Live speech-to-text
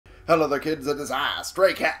Hello there kids, it is I,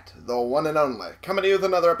 Stray Cat, the one and only, coming to you with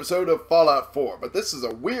another episode of Fallout 4, but this is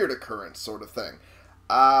a weird occurrence sort of thing.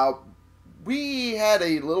 We had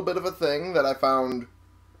a little bit of a thing that I found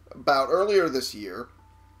about earlier this year.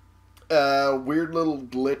 A weird little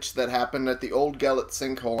glitch that happened at the old Gallet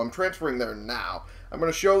sinkhole. I'm transferring there now. I'm going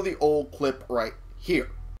to show the old clip right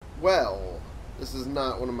here. Well, this is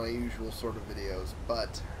not one of my usual sort of videos,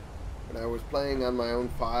 but when I was playing on my own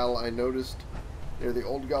file, I noticed near the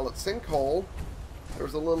old Gallet sinkhole, there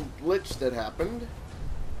was a little glitch that happened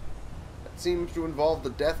that seems to involve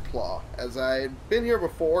the Deathclaw. As I had been here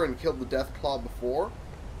before and killed the Deathclaw before,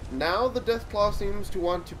 now the Deathclaw seems to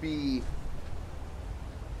want to be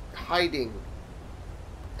hiding.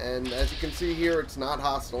 And as you can see here, it's not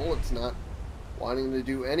hostile, it's not wanting to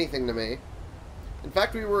do anything to me. In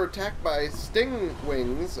fact, we were attacked by sting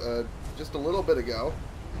wings just a little bit ago,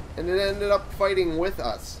 and it ended up fighting with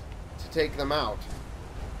us to take them out.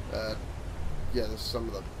 Yeah, there's some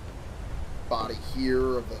of the body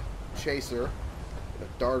here of the chaser, and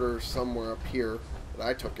a darter somewhere up here that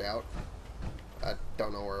I took out. I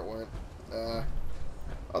don't know where it went.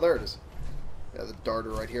 Oh, there it is. Yeah, the darter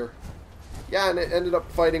right here. Yeah, and it ended up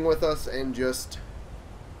fighting with us and just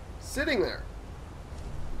sitting there,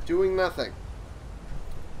 doing nothing.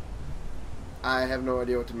 I have no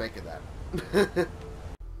idea what to make of that.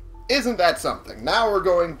 Isn't that something? Now we're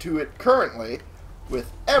going to it currently, with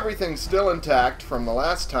everything still intact from the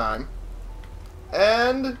last time,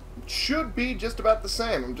 and it should be just about the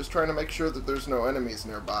same. I'm just trying to make sure that there's no enemies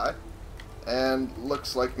nearby, and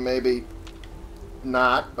looks like maybe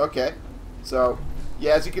not. Okay, so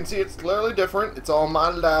yeah, as you can see, it's clearly different. It's all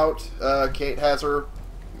modded out. Kate has her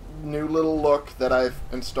new little look that I've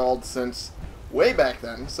installed since way back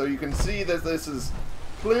then, so you can see that this is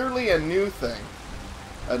clearly a new thing.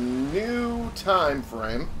 A new time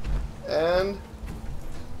frame, and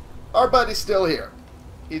our buddy's still here.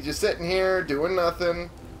 He's just sitting here doing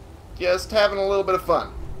nothing, just having a little bit of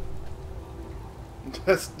fun.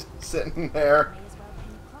 Just sitting there.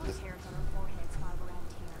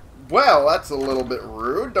 Well, that's a little bit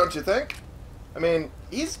rude, don't you think? I mean,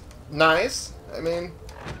 he's nice. I mean,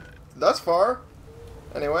 thus far.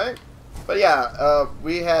 Anyway, but yeah,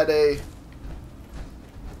 we had a...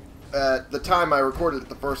 At the time I recorded it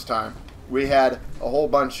the first time, we had a whole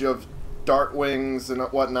bunch of dart wings and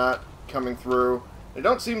whatnot coming through. They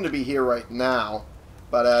don't seem to be here right now,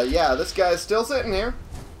 but yeah, this guy's still sitting here,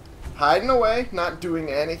 hiding away, not doing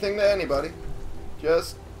anything to anybody,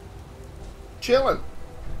 just chilling.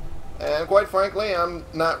 And quite frankly, I'm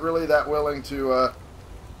not really that willing to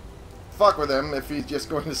fuck with him if he's just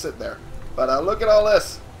going to sit there. But look at all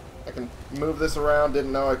this. I can move this around,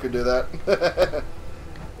 didn't know I could do that.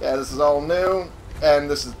 Yeah, this is all new, and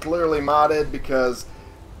this is clearly modded because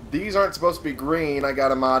these aren't supposed to be green. I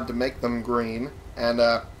got a mod to make them green, and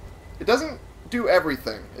it doesn't do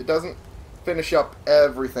everything. It doesn't finish up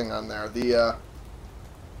everything on there. The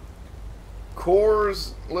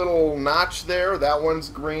core's little notch there, that one's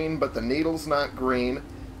green, but the needle's not green.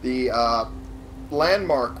 The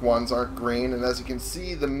landmark ones aren't green, and as you can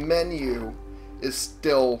see, the menu is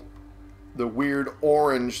still the weird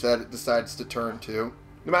orange that it decides to turn to,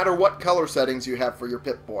 no matter what color settings you have for your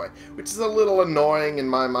Pip-Boy, which is a little annoying in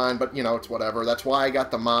my mind, but, you know, it's whatever. That's why I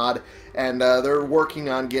got the mod, and they're working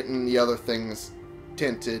on getting the other things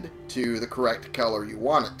tinted to the correct color you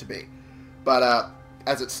want it to be. But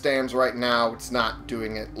as it stands right now, it's not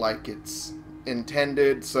doing it like it's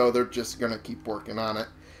intended, so they're just going to keep working on it.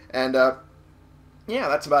 And, yeah,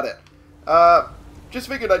 that's about it. Just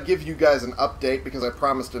figured I'd give you guys an update because I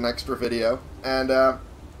promised an extra video, and,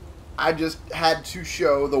 I just had to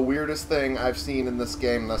show the weirdest thing I've seen in this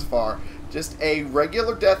game thus far. Just a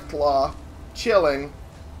regular Deathclaw chilling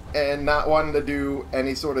and not wanting to do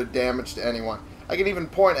any sort of damage to anyone. I can even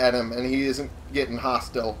point at him and he isn't getting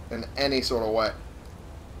hostile in any sort of way.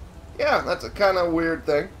 Yeah, that's a kind of weird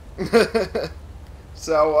thing.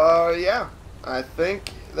 So, yeah, I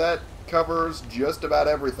think that covers just about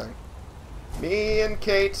everything. Me and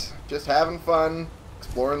Kate just having fun,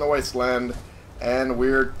 exploring the wasteland, and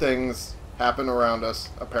weird things happen around us,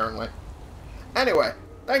 apparently. Anyway,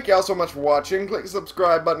 thank you all so much for watching. Click the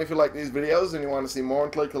subscribe button if you like these videos and you want to see more,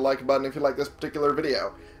 and click the like button if you like this particular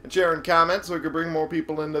video. And share and comment so we can bring more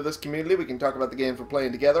people into this community. We can talk about the games we're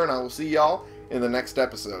playing together, and I will see y'all in the next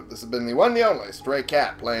episode. This has been the one and the only Stray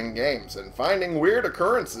Cat, playing games and finding weird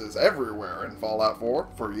occurrences everywhere in Fallout 4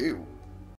 for you.